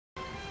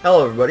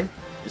Hello everybody,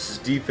 this is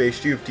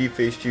DFaceG of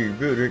DFaceG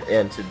Rebooted,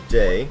 and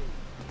today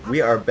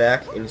we are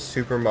back in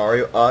Super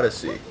Mario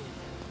Odyssey.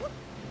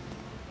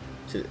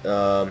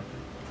 I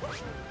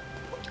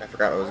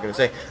forgot what I was going to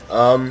say.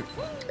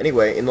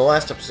 Anyway, in the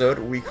last episode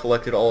we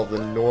collected all of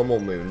the normal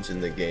moons in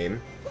the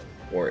game,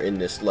 or in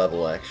this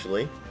level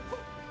actually.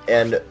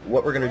 And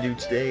what we're going to do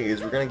today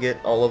is we're going to get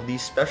all of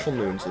these special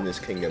moons in this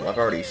kingdom. I've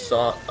already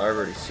seen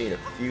a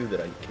few that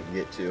I can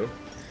get to,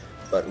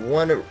 but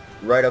one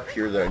right up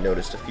here that I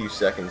noticed a few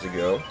seconds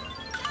ago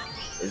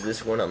is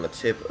this one on the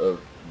tip of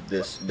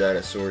this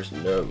dinosaur's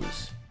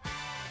nose.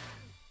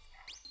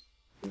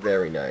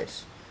 Very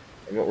nice.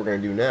 And what we're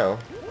going to do now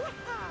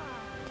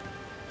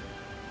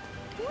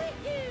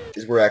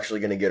is we're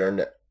actually going to get our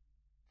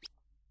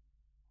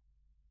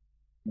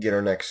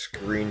next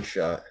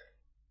screenshot.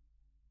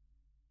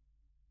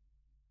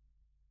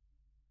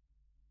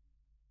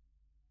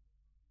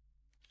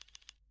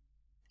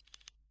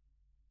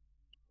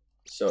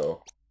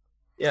 So,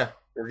 yeah,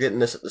 we're getting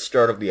this at the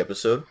start of the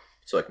episode,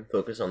 so I can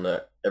focus on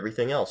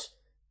everything else.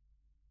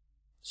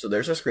 So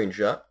there's our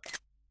screenshot.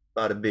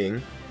 Bada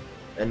bing.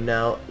 And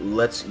now,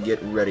 let's get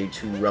ready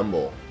to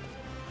rumble.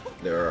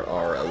 There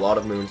are a lot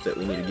of moons that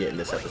we need to get in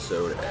this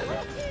episode, and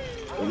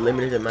a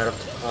limited amount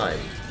of time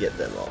to get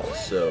them all.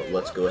 So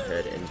let's go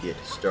ahead and get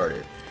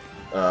started.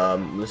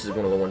 This is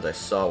one of the ones I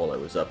saw while I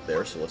was up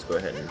there, so let's go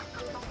ahead and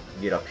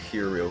get up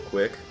here real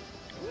quick.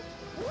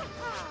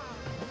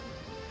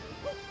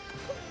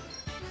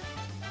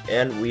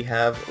 And we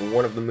have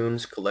one of the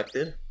moons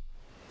collected.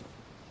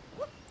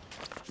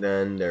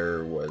 Then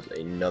there was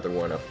another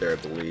one up there, I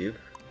believe.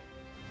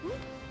 So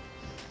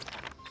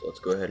let's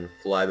go ahead and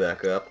fly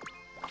back up.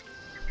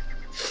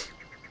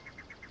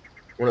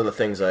 One of the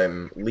things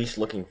I'm least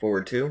looking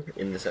forward to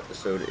in this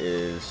episode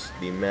is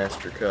the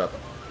Master Cup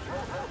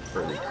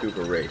for the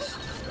Koopa race.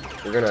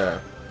 We're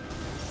gonna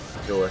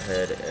go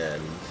ahead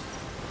and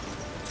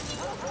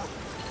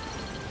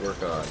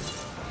work on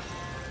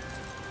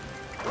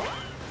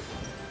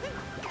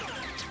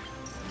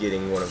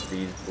getting one of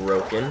these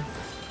broken.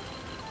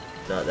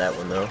 Not that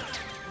one though,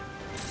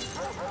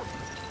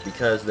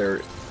 because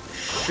there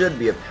should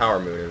be a power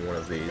moon in one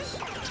of these.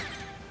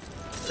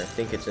 I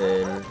think it's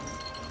in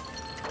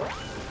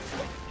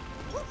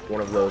one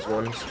of those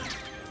ones.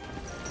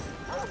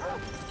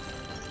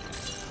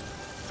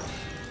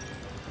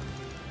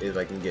 If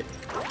I can get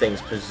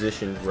things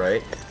positioned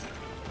right.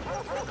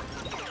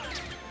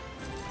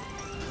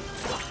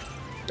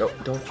 No,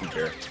 don't you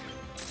dare.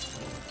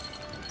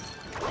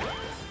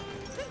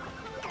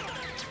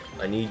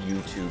 I need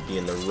you to be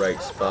in the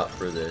right spot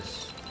for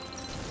this.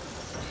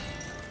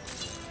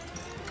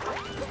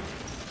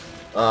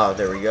 Ah,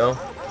 there we go.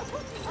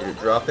 Did it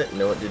drop it?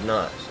 No, it did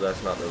not. So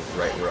that's not the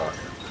right rock.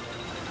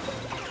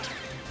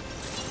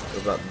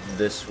 What about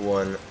this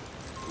one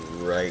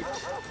right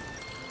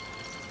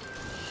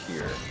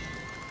here?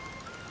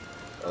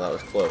 Oh, that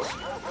was close.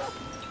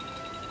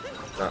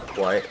 Not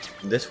quite.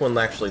 This one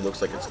actually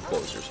looks like it's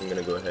closer, so I'm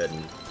going to go ahead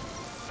and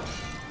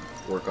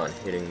work on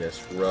hitting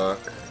this rock.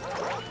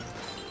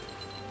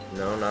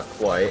 No, not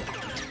quite.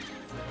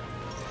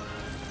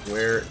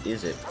 Where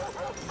is it?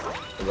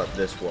 What about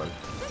this one?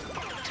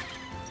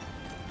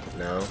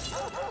 No.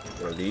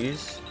 One of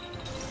these?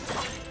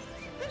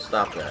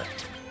 Stop that.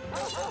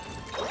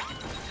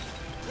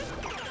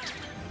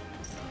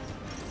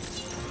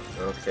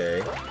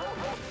 Okay.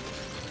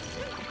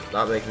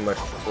 Not making much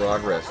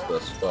progress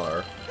thus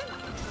far.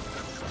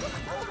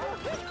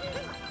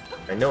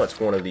 I know it's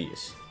one of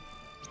these.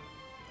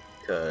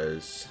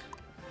 Because,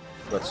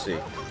 let's see.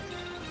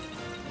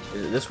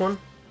 Is it this one?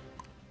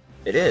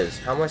 It is.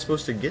 How am I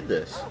supposed to get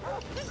this?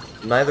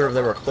 Neither of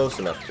them are close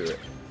enough to it.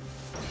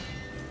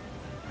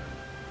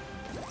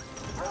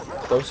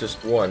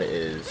 Closest one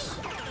is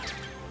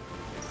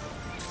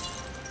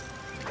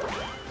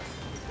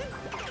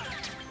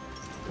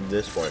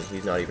this one.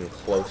 He's not even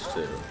close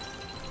to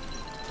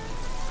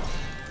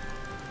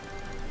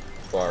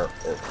far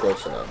or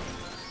close enough.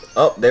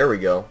 Oh, there we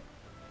go.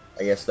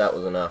 I guess that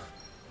was enough.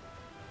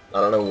 I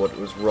don't know what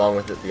was wrong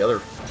with it the other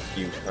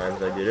few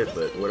times I did it,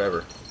 but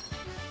whatever.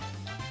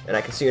 And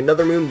I can see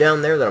another moon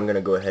down there that I'm going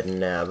to go ahead and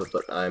nab,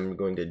 but I'm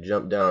going to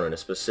jump down in a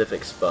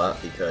specific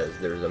spot because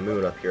there's a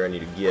moon up here I need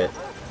to get,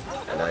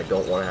 and I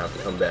don't want to have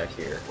to come back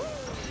here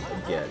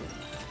again.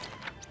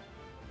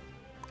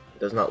 It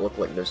does not look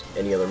like there's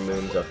any other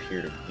moons up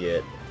here to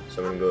get,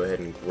 so I'm going to go ahead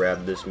and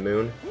grab this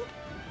moon.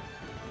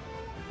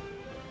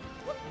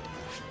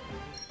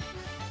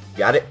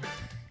 Got it.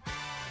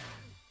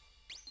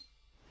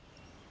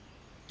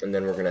 And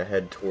then we're gonna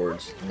head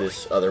towards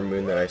this other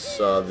moon that I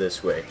saw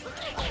this way.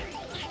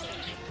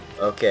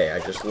 Okay, I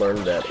just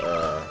learned that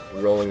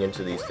rolling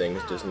into these things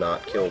does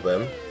not kill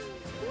them,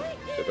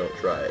 so don't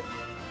try it.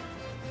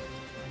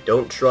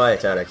 Don't try it,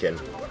 Anakin.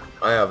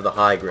 I have the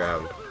high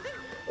ground.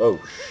 Oh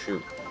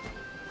shoot.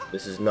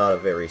 This is not a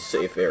very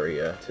safe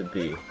area to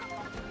be.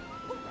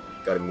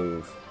 Gotta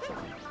move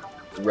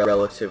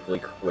relatively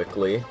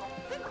quickly.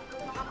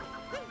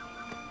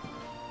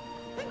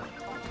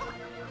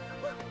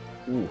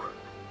 Ooh.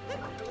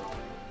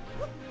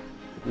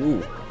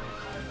 Ooh.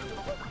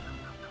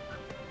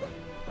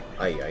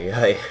 Ay, ay,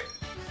 ay.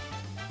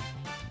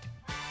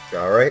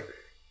 Alright.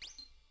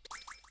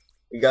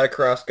 We got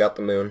across, got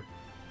the moon.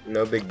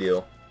 No big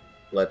deal.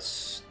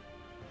 Let's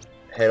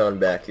head on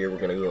back here. We're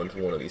gonna go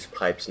into one of these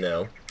pipes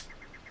now.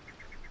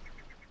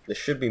 This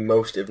should be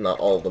most, if not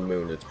all, of the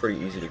moon. It's pretty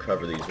easy to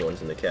cover these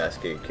ones in the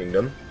Cascade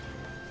Kingdom.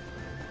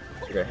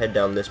 So we're gonna head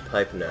down this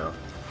pipe now.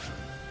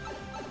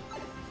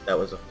 That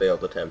was a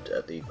failed attempt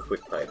at the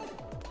quick pipe.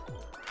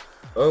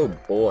 Oh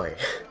boy.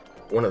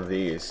 One of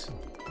these.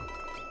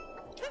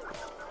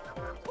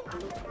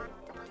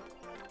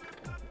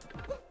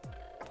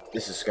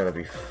 This is gonna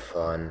be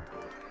fun.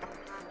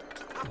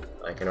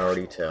 I can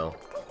already tell.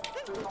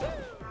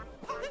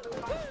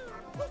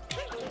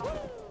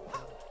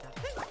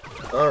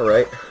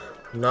 Alright,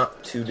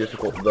 not too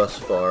difficult thus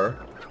far,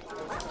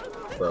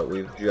 but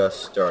we've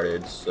just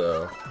started,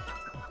 so...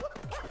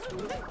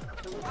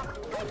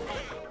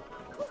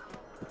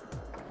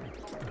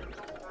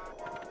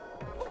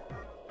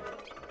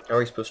 How are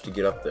we supposed to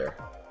get up there?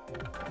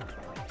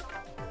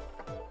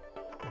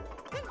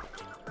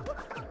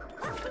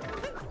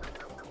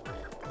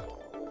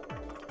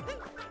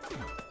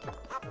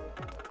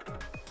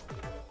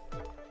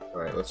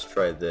 Alright, let's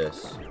try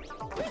this.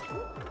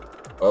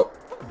 Oh!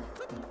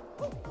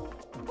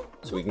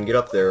 So we can get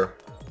up there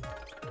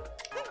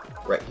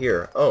right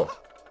here. Oh!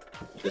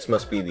 This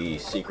must be the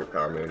secret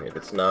power moon. If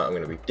it's not, I'm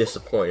going to be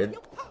disappointed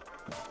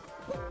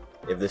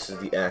if this is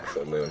the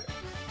actual moon.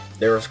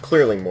 There is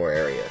clearly more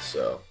area,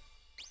 so...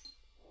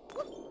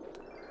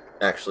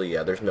 Actually,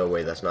 yeah, there's no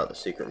way that's not the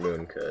secret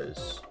moon,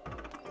 because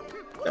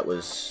that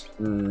was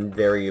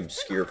very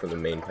obscure from the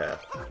main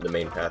path. The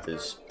main path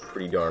is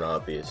pretty darn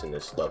obvious in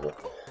this level.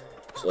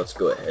 So let's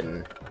go ahead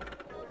and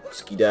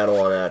skedaddle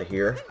on out of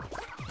here.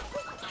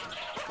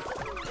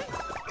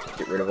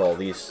 Get rid of all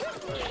these,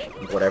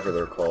 whatever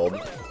they're called.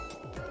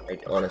 I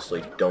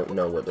honestly don't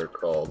know what they're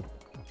called.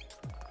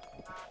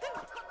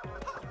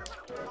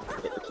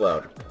 Hit the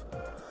cloud.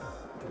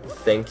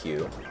 Thank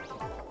you.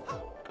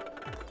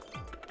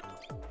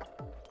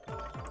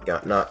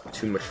 Got not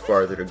too much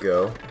farther to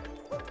go.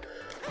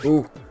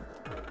 Ooh.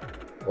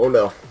 Oh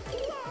no.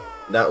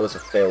 That was a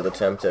failed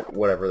attempt at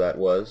whatever that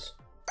was.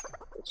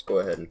 Let's go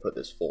ahead and put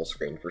this full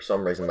screen. For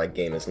some reason my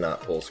game is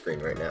not full screen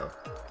right now,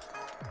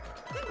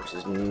 which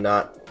is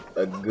not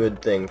a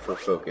good thing for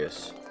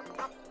focus.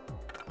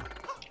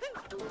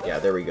 Yeah,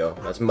 there we go.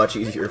 That's much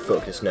easier to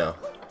focus now.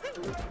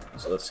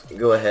 So let's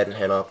go ahead and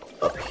head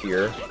up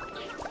here.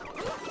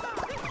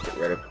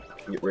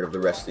 Get rid of the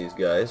rest of these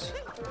guys.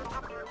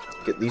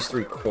 Get these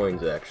 3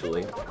 coins,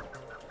 actually,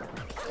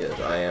 because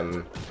I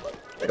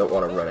don't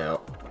want to run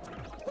out.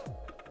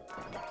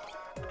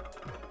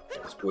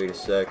 Just wait a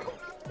sec.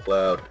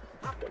 Cloud.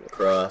 Come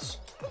across.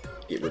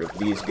 Get rid of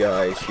these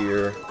guys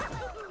here.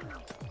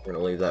 We're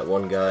gonna leave that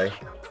one guy.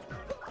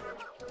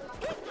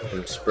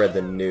 And spread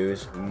the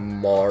news.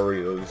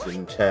 Mario's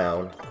in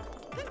town.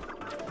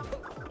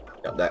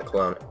 Got that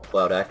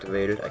cloud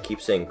activated. I keep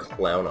saying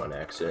clown on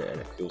accident,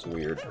 and it feels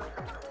weird.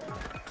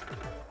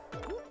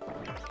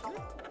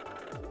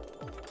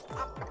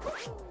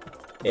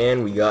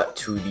 And we got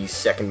to the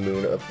second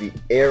moon of the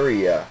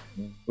area.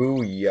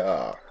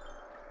 Booyah.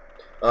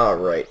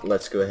 Alright,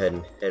 let's go ahead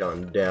and head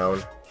on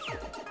down.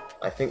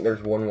 I think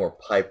there's one more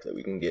pipe that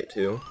we can get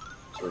to.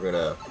 So we're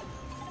gonna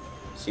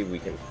see if we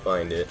can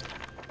find it.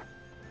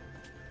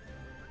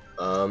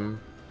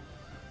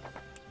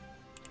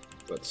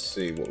 Let's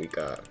see what we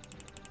got.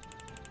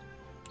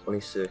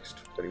 26,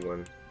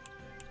 31.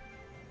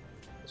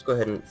 Let's go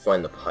ahead and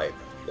find the pipe.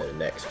 The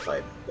next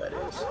pipe, that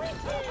is.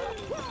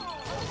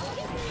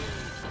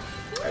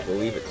 I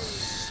believe it's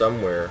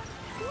somewhere.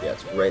 Yeah,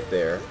 it's right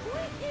there.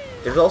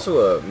 There's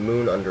also a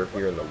moon under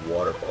here in the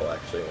waterfall,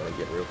 actually, I want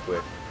to get real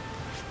quick.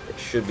 It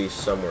should be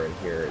somewhere in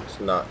here. It's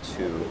not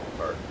too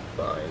hard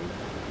to find.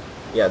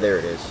 Yeah, there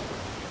it is.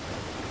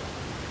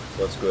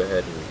 So let's go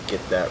ahead and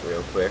get that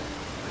real quick.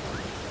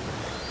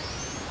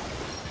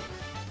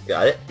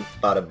 Got it.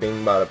 Bada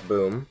bing, bada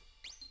boom.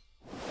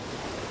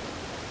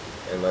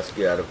 And let's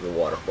get out of the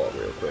waterfall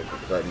real quick,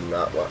 because I do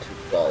not want to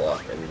fall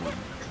off and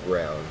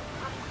drown.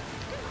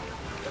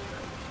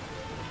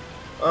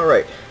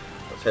 Alright,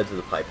 let's head to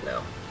the pipe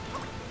now.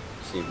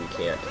 See if we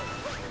can't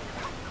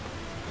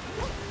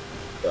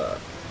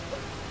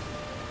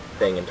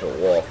bang into a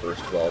wall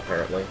first of all,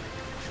 apparently.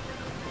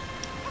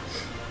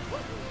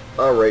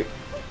 Alright,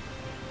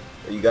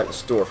 what you got in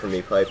store for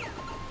me, pipe?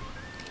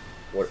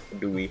 What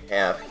do we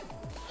have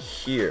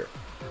here?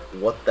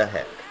 What the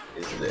heck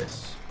is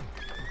this?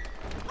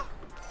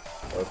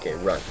 Okay,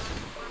 run.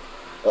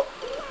 Oh.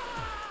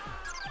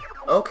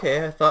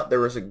 Okay, I thought there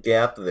was a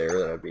gap there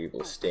that I'd be able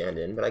to stand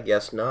in, but I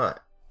guess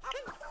not.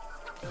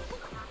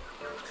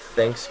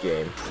 Thanks,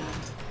 game,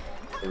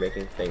 for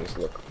making things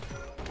look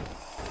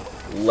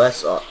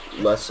less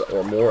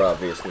or more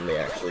obvious than they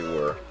actually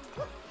were.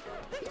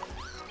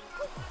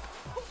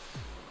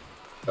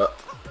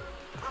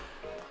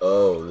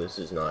 Oh, this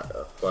is not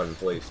a fun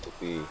place to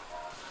be.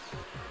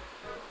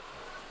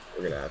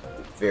 We're gonna have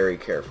to be very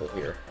careful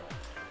here.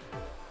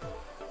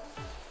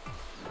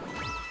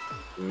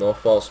 No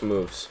false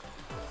moves.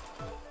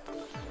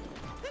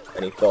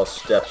 Any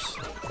false steps,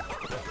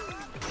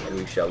 and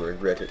we shall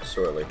regret it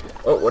sorely.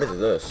 Oh, what is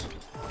this?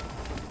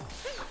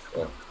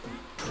 Oh,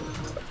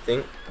 I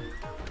think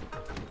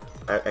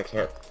I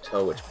can't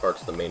tell which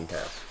part's the main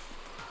path.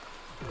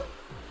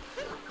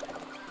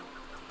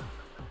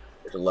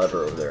 There's a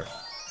lever over there.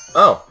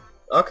 Oh,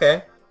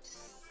 okay.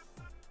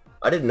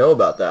 I didn't know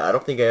about that. I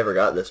don't think I ever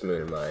got this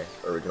moon in my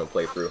original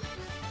playthrough.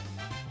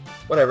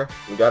 Whatever,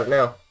 we got it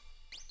now.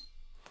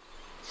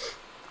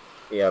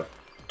 We have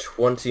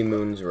 20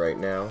 moons right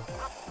now.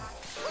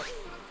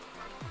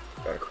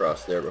 Gotta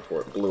cross there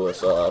before it blew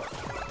us off.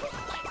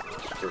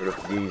 Get rid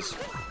of these.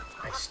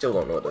 I still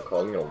don't know what they're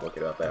called. I'm gonna look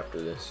it up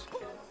after this.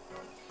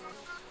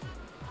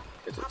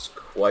 Because it's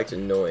quite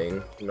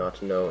annoying not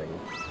knowing.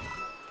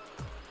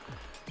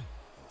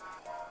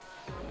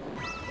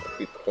 A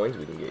few coins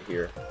we can get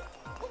here.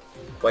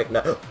 Quite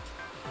not.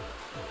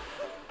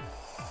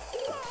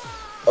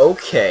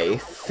 Okay,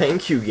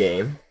 thank you,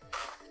 game,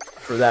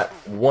 for that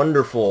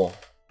wonderful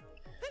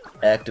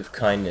act of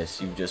kindness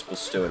you've just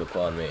bestowed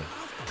upon me.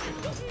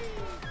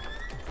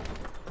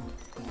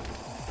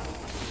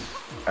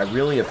 I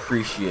really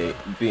appreciate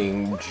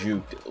being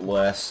juked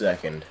last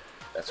second.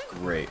 That's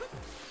great.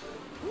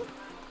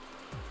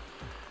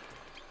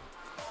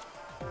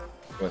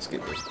 Let's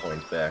get those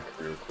coins back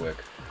real quick.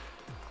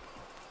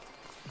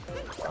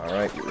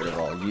 Alright, get rid of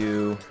all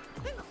you.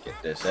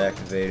 Get this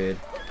activated.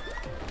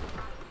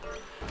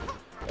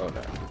 Oh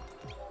no.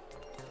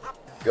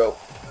 Go.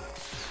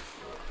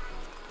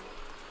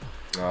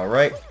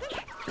 Alright.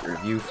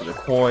 Review for the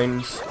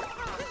coins.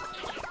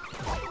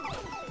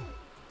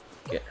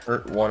 Get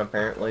hurt one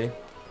apparently.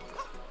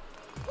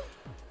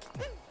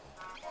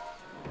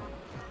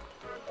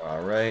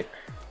 Alright.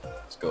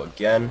 Let's go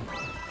again.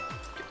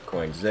 Get the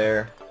coins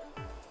there.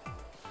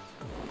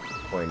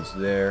 Coins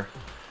there.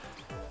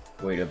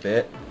 Wait a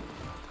bit.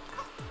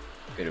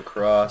 Get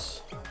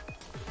across.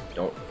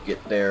 Don't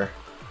get there.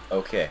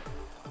 Okay.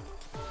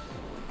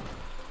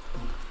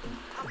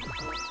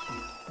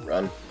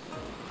 Run.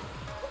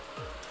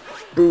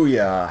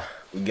 Booyah!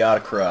 We got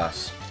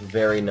across.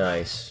 Very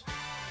nice.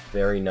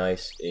 Very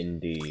nice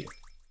indeed.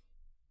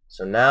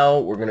 So now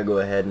we're gonna go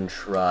ahead and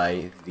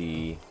try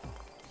the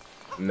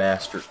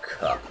Master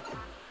Cup.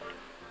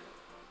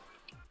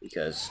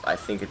 Because I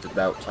think it's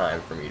about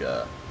time for me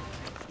to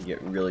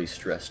get really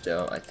stressed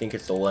out. I think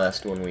it's the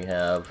last one we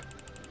have.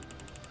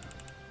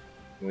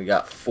 We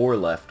got 4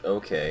 left.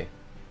 Okay.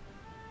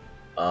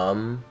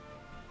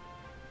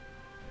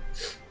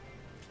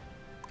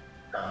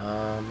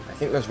 I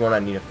think there's one I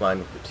need to find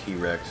with the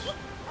T-Rex.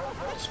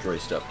 Destroy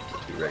stuff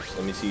with the T-Rex.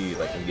 Let me see if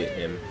I can get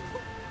him,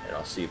 and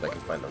I'll see if I can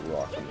find the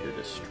rock I need to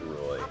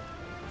destroy.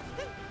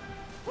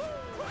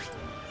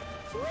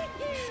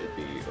 He should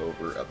be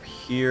over up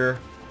here.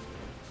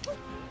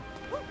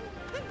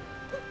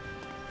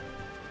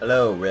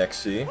 Hello,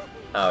 Rexy.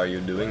 How are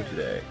you doing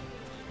today?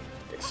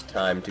 It's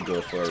time to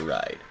go for a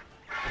ride.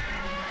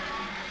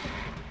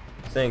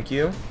 Thank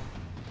you.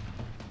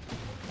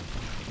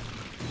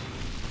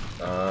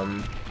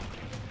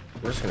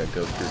 We're just gonna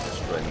go through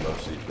destroying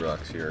most of these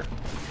rocks here.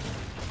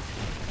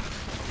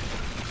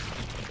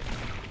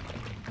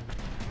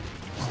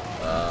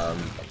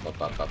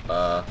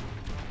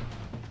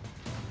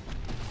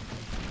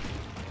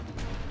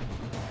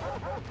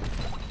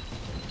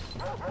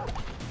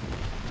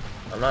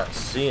 I'm not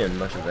seeing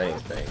much of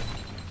anything.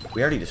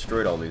 We already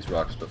destroyed all these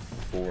rocks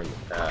before in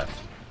the past.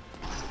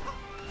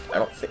 I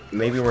don't think...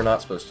 Maybe we're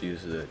not supposed to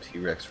use the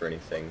T-Rex for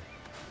anything.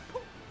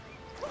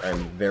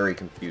 I'm very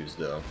confused,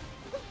 though.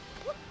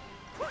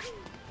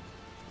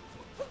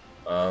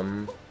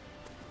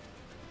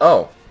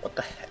 Oh! What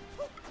the heck?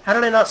 How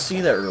did I not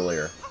see that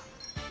earlier?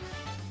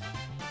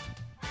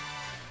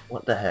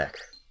 What the heck?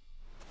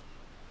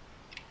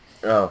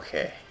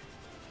 Okay.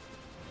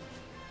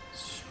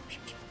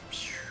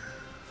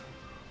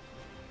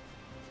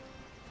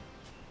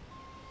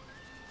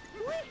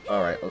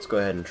 Alright, let's go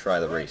ahead and try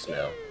the race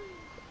now.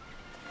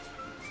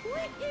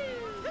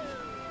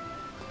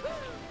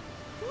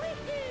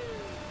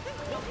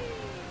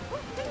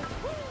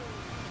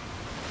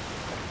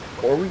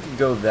 Or we could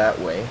go that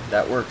way.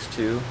 That works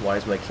too. Why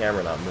is my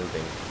camera not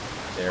moving?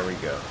 There we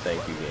go.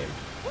 Thank you, game.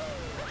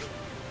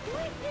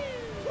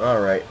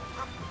 Alright.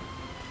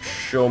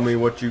 Show me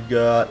what you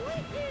got.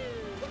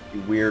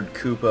 You weird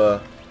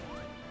Koopa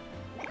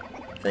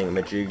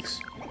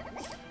thingamajigs.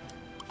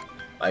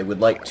 I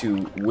would like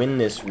to win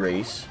this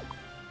race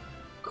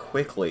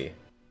quickly.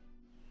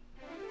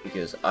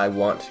 Because I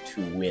want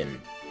to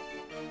win.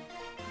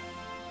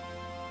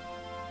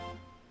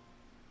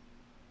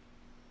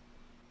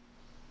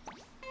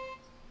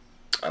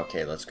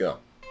 Okay, let's go.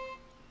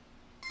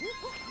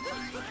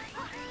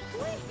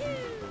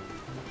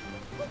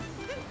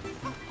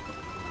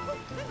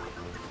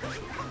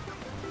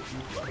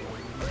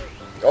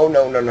 Oh,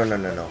 no, no, no, no,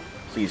 no, no.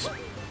 Please,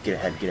 get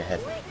ahead, get ahead.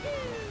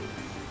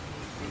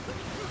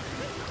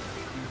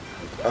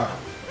 Oh,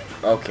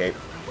 okay.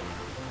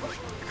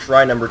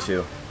 Try number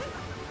 2.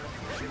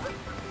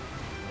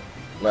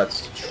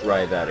 Let's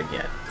try that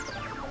again.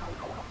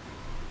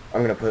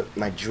 I'm gonna put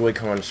my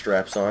Joy-Con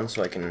straps on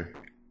so I can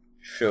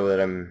show that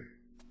I'm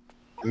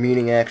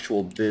meaning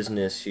actual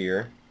business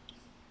here.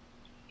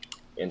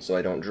 And so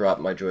I don't drop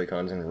my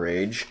Joy-Cons in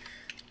rage.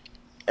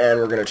 And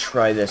we're gonna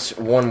try this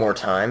one more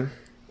time.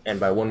 And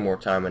by one more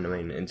time, I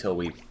mean until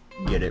we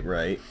get it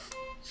right.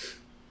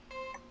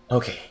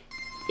 Okay,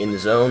 in the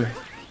zone.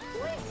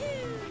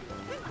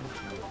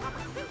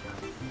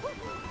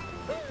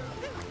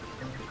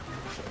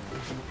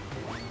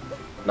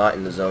 Not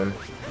in the zone.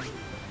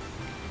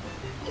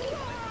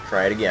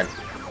 Try it again.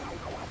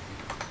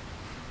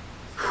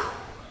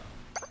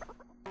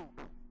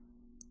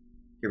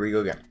 Here we go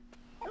again.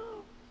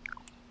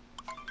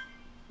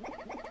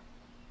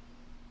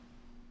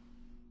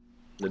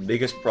 The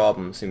biggest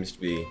problem seems to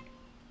be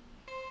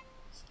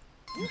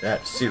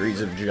that series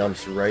of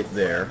jumps right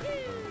there.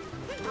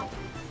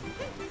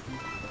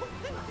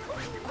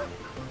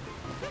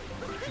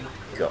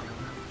 Go.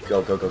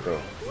 Go, go, go,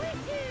 go.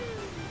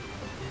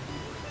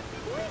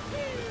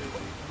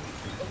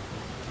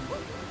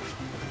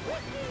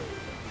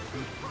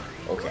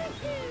 Okay.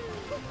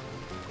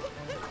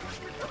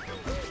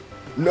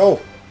 No!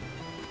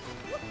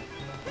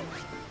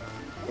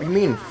 What do you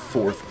mean,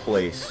 4th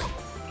place?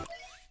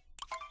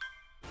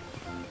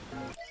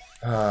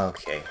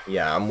 Okay,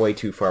 yeah, I'm way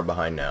too far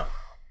behind now.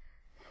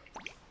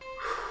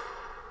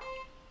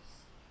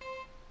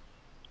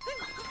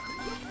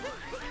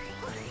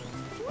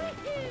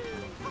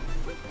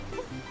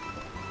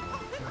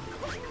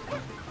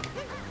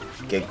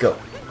 Okay, go.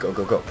 Go,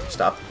 go, go.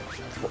 Stop.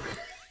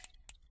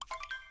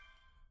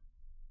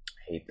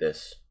 I hate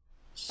this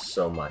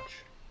so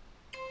much.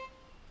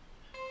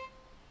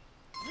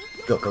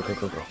 Go, go, go,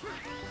 go, go.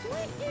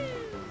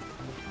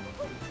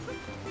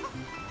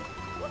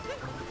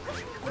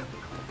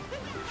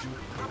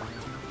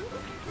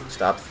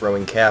 Stop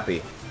throwing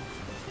Cappy.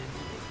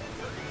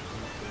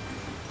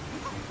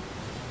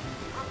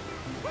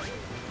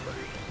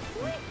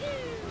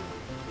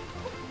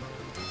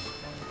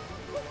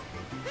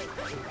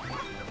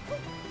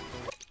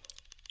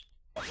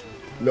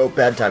 No,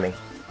 bad timing.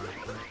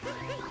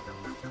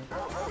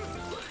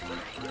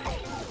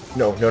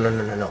 No, no, no,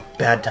 no, no, no.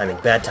 Bad timing,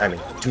 bad timing.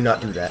 Do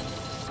not do that.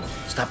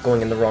 Stop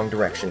going in the wrong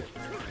direction.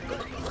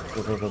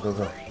 Go, go, go, go,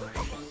 go.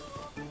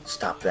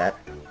 Stop that.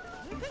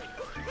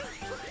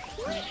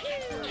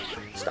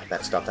 Stop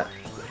that, stop that.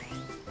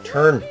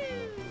 Turn!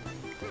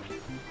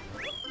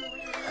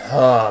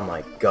 Oh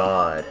my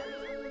god.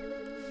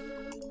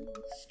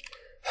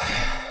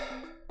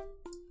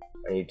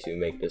 I need to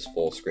make this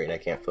full screen. I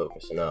can't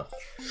focus enough.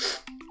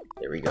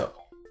 There we go.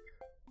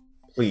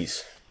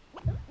 Please.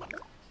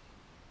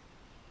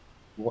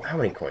 How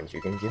many coins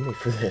you gonna give me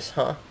for this,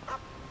 huh?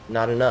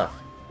 Not enough.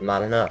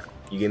 Not enough.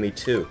 You give me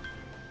 2.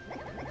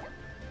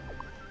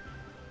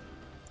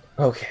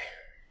 Okay.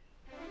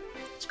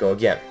 Let's go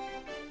again.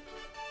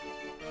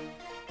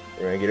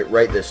 We're gonna get it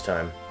right this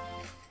time.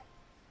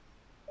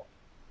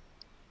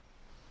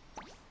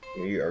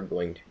 We are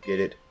going to get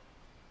it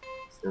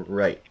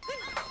right.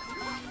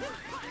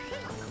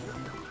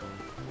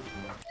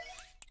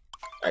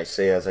 I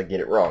say as I get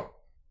it wrong.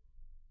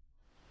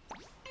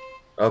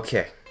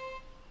 Okay.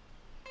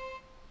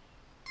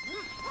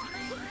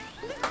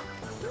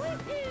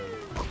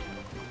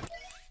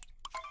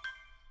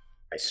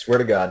 I swear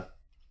to God,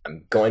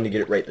 I'm going to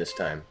get it right this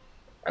time.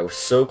 I was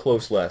so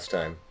close last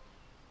time.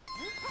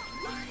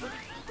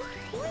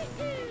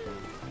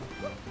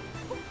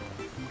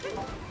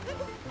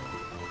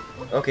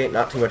 Okay,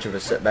 not too much of a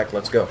setback,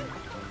 let's go.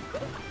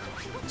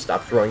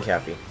 Stop throwing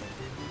Cappy.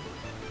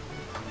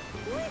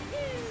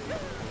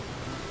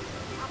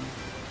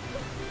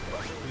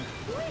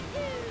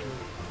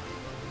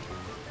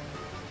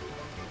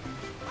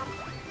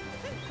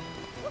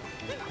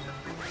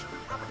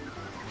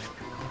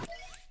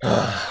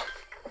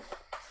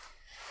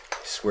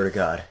 Swear to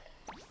God.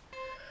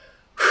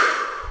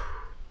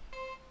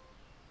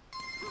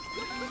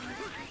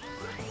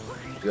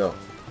 Go.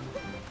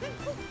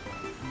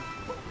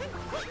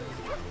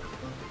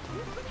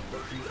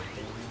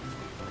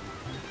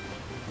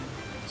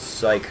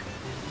 Psych.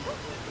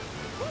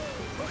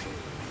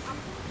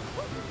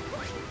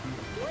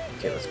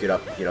 Okay, let's get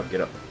up, get up,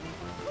 get up.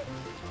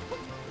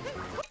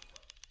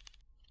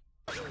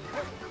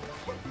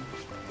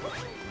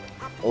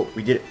 Oh,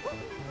 we did it.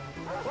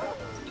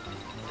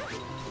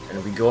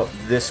 And we go up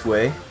this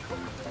way.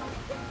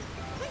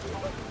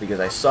 Because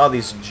I saw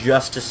these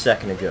just a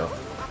second ago.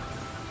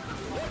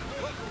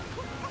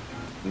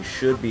 We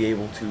should be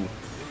able to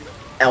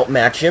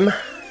outmatch him.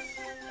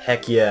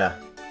 Heck yeah.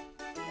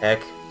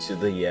 Heck to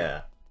the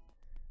yeah.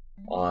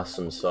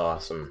 Awesome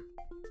sauceum.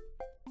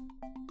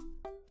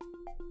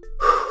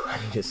 I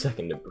need a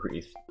second to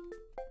breathe.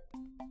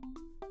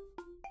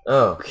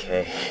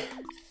 Okay.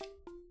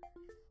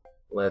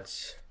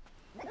 Let's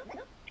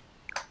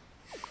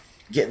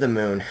get the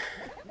moon.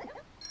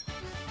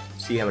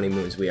 See how many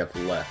moons we have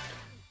left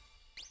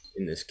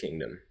in this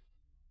kingdom.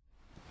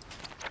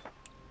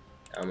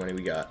 How many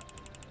we got?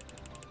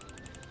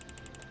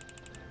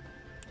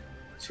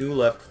 2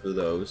 left for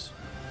those.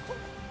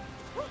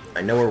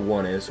 I know where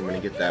 1 is, so I'm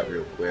gonna get that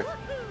real quick.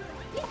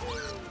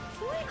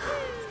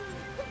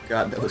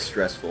 God, that was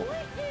stressful.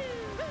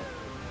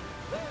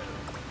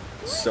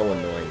 It's so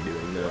annoying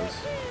doing those.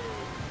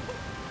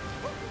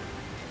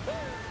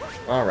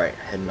 Alright,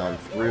 heading on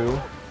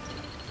through.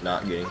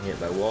 Not getting hit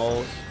by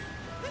walls.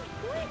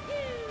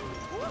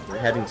 We're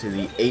heading to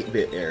the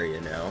 8-bit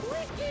area now,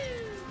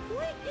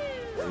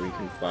 where we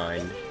can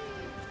find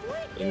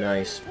a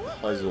nice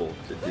puzzle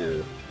to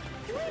do.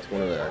 It's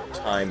one of the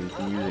timed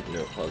music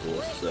note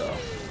puzzles, so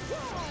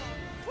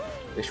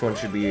this one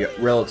should be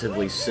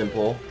relatively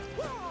simple.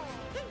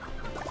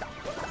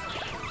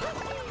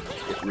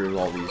 Get rid of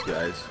all these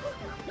guys.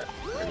 Get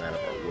them out of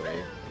our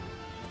way.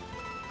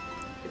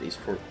 Get these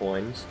 4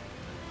 coins.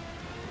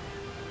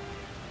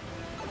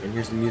 And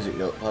here's the music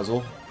note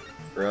puzzle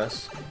for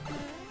us.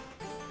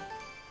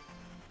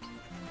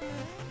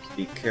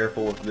 Be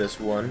careful with this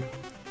one.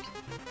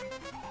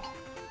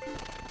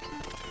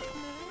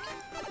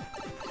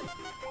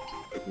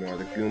 Ignore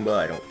the Goomba,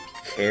 I don't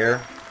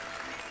care.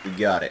 We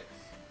got it.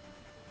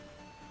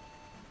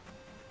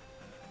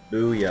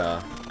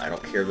 Booyah. I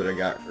don't care that I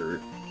got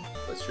hurt.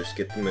 Let's just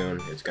get the moon.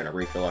 It's gonna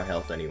refill our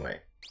health anyway.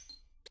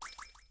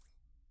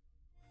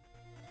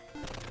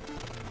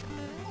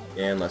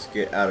 And let's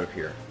get out of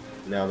here.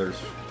 Now there's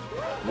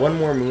one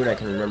more moon I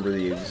can remember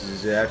the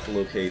exact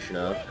location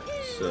of,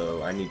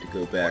 so I need to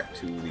go back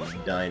to the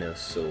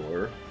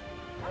dinosaur.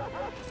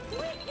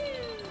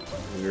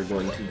 We're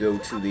going to go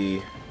to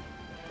the...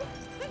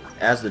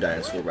 As the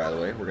dinosaur, by the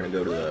way, we're going to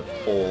go to the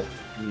pole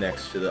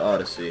next to the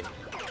Odyssey.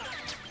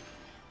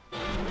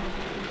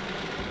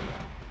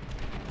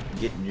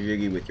 Get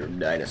jiggy with your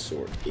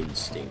dinosaur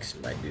instincts,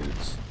 my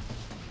dudes.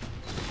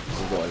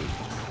 We're going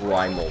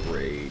primal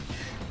rage.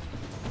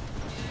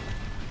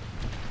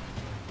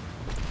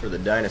 For the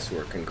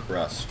dinosaur can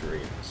cross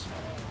streams.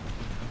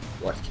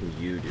 What can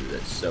you do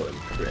that's so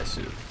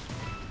impressive?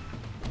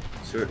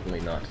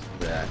 Certainly not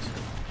that.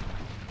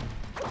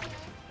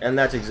 And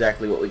that's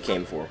exactly what we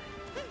came for.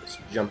 Let's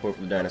jump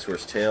over the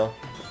dinosaur's tail.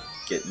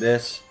 Get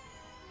this.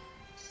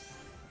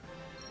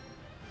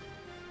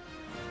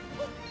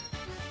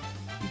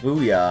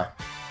 Booyah.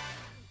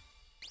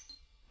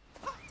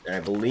 And I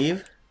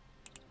believe,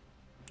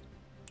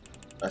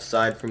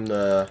 aside from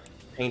the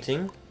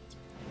painting,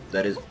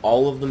 that is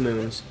all of the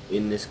moons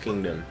in this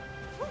kingdom.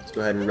 Let's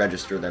go ahead and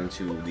register them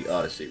to the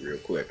Odyssey real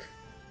quick.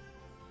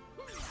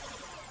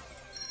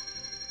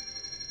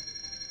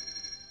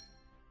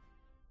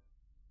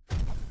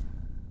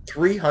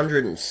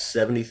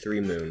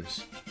 $373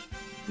 moons.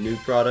 New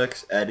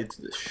products added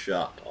to the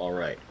shop.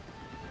 Alright.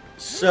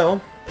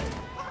 So,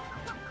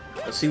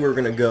 let's see where we're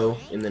going to go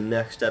in the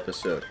next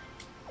episode.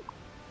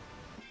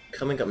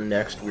 Coming up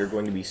next, we're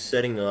going to be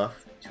setting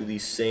off to the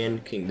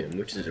Sand Kingdom,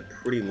 which is a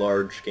pretty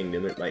large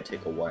kingdom. It might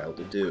take a while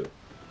to do.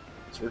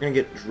 So we're going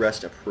to get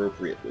dressed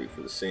appropriately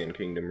for the Sand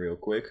Kingdom real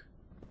quick.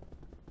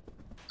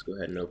 Let's go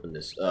ahead and open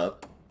this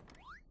up.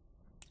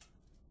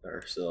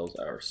 Ourselves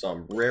our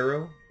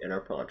sombrero and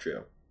our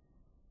poncho.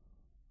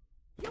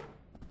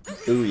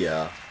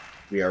 Booyah.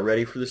 We are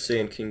ready for the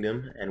Sand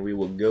Kingdom, and we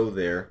will go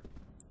there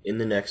in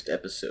the next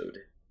episode.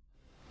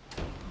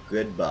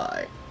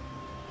 Goodbye.